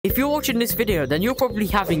If you're watching this video, then you're probably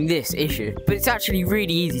having this issue, but it's actually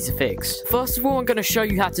really easy to fix. First of all, I'm going to show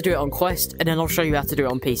you how to do it on Quest, and then I'll show you how to do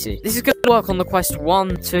it on PC. This is going to work on the Quest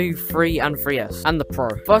 1, 2, 3, and 3S, and the Pro.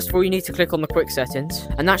 First of all, you need to click on the quick settings,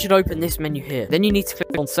 and that should open this menu here. Then you need to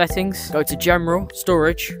click on settings, go to general,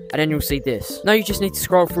 storage, and then you'll see this. Now you just need to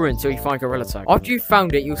scroll through until you find Gorilla Tag. After you've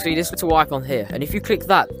found it, you'll see this little icon here, and if you click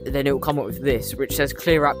that, then it will come up with this, which says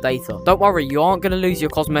clear app data. Don't worry, you aren't going to lose your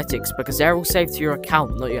cosmetics, because they're all saved to your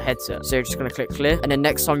account, not your headset. So you're just going to click clear, and then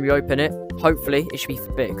next time you open it, hopefully it should be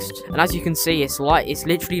fixed. And as you can see, it's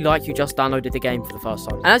literally like you just downloaded the game for the first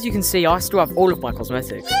time. And as you can see, I still have all of my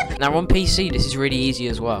cosmetics. Now on PC, this is really easy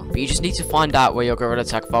as well, but you just need to find out where your Gorilla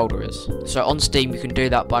Tag folder is. So on Steam, you can do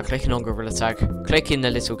that by clicking on Gorilla Tag, clicking the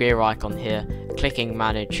little gear icon here, clicking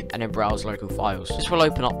manage, and then browse local files. This will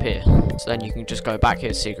open up here, so then you can just go back here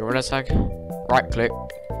to see Gorilla Tag, right click,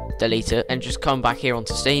 delete it, and just come back here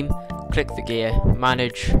onto Steam, click the gear,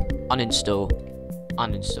 manage, uninstall,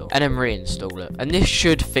 and then reinstall it. And this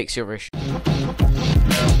should fix your issue.